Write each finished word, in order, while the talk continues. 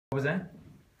What was that?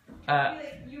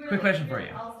 Quick question for you.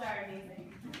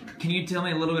 Can you tell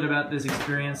me a little bit about this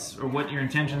experience, or what your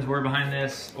intentions were behind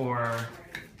this, or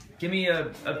give me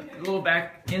a little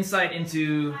insight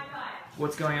into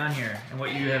what's going on here and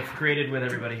what you have created with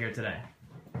everybody here today?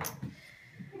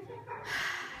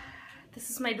 This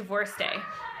is my divorce day,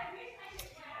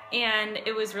 and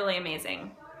it was really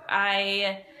amazing.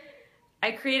 I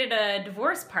created a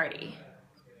divorce party,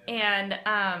 and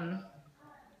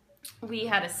we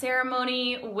had a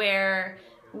ceremony where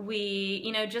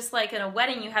we, just like in a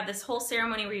wedding, you have this whole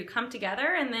ceremony where you come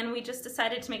together, and then we just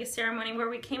decided to make a ceremony where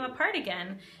we came apart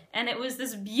again. And it was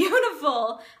this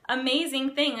beautiful,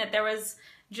 amazing thing that there was,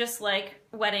 just like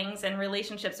weddings and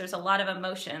relationships, there's a lot of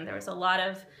emotion. There was a lot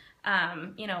of,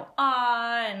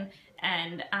 awe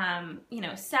and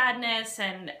sadness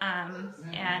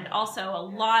and also a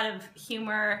lot of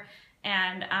humor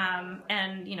and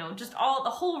just the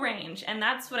whole range. And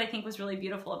that's what I think was really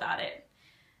beautiful about it.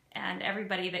 And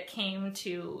everybody that came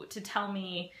to tell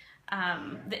me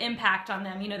the impact on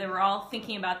them, they were all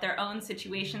thinking about their own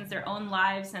situations, their own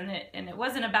lives, and it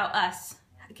wasn't about us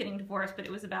getting divorced, but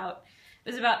it was about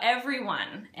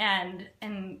everyone and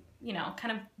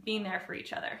kind of being there for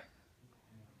each other.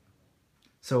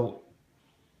 So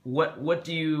what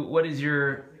is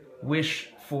your wish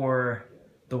for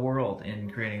the world in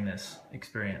creating this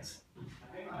experience?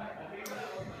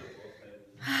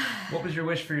 What was your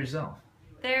wish for yourself?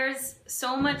 There's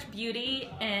so much beauty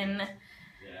in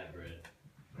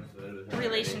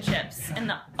relationships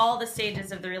and all the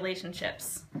stages of the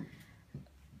relationships,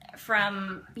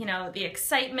 from the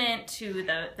excitement to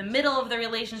the middle of the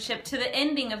relationship to the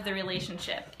ending of the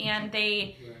relationship, and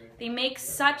they make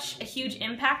such a huge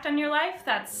impact on your life.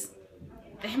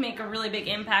 They make a really big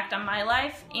impact on my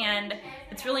life, and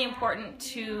it's really important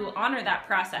to honor that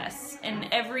process in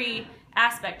every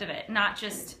aspect of it, not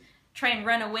just try and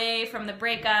run away from the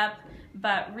breakup,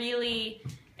 but really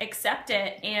accept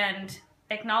it and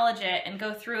acknowledge it and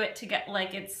go through it to get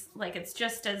it's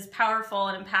just as powerful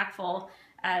and impactful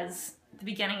as the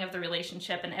beginning of the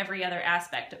relationship and every other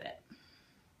aspect of it.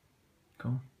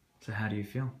 Cool. So how do you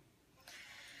feel?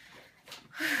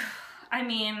 I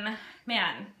mean,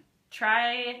 man,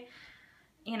 try,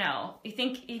 you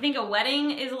think a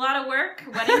wedding is a lot of work,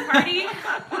 wedding party?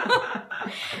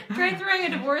 Try throwing a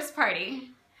divorce party.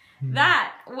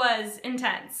 That was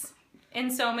intense in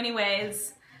so many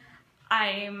ways.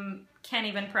 I can't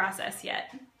even process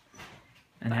yet.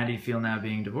 And how do you feel now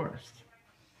being divorced?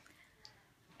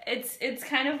 It's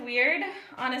kind of weird,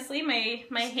 honestly.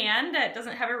 My hand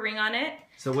doesn't have a ring on it.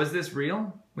 So was this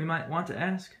real? We might want to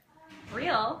ask.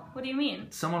 Real? What do you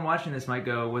mean? Someone watching this might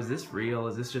go, was this real?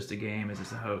 Is this just a game? Is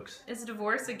this a hoax? Is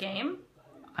divorce a game?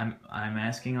 I'm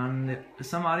asking on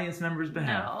some audience members'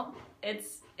 behalf. No,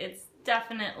 it's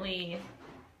definitely,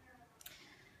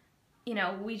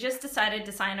 we just decided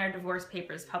to sign our divorce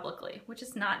papers publicly, which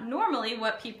is not normally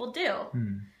what people do.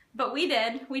 But we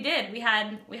did. We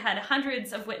had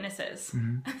hundreds of witnesses.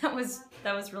 That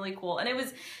was really cool. And it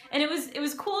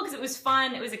was cool because it was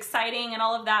fun, it was exciting and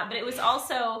all of that, but it was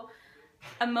also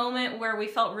a moment where we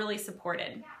felt really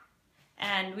supported.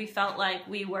 And we felt like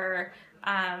we were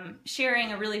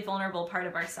sharing a really vulnerable part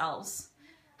of ourselves.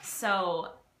 So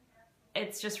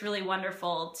it's just really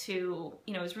wonderful to,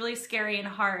 it was really scary and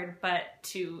hard, but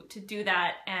to do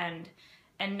that and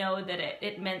know that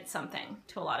it meant something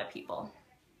to a lot of people.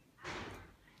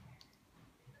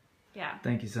 Yeah.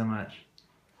 Thank you so much.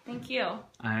 Thank you.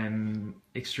 I'm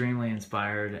extremely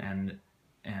inspired and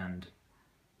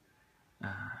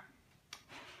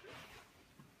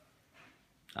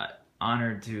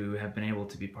honored to have been able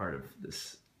to be part of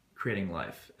this creating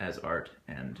life as art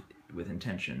and with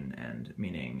intention and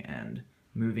meaning, and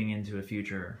moving into a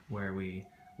future where we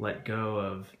let go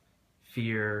of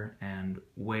fear and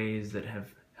ways that have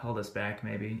held us back,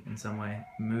 maybe in some way,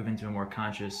 move into a more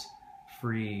conscious,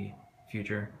 free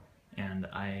future. And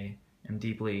I am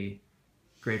deeply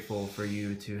grateful for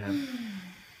you to have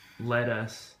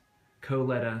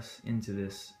co-led us into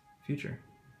this future.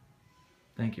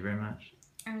 Thank you very much.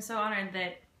 I'm so honored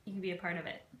that you could be a part of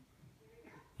it.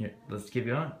 Yeah, let's keep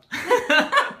going.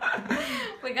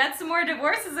 We got some more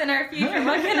divorces in our future.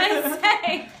 What can I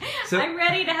say? So, I'm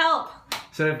ready to help.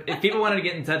 So if people wanted to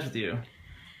get in touch with you,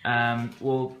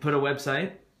 we'll put a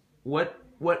website. What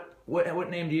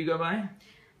name do you go by?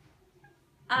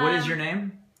 What is your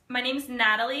name? My name's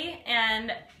Natalie,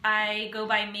 and I go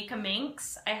by Mikka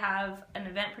Minx. I have an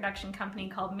event production company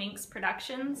called Minx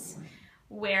Productions,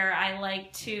 where I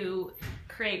like to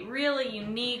create really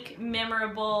unique,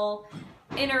 memorable,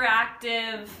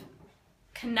 interactive,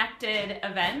 connected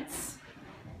events.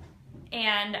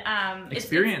 And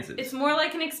experiences. It's more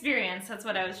like an experience. That's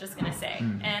what I was just gonna say,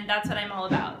 and that's what I'm all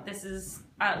about. This is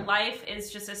life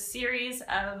is just a series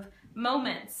of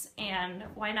moments, and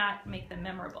why not make them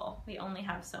memorable? We only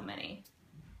have so many.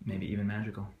 Maybe even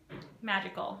magical.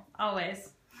 Magical,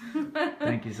 always.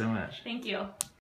 Thank you so much. Thank you.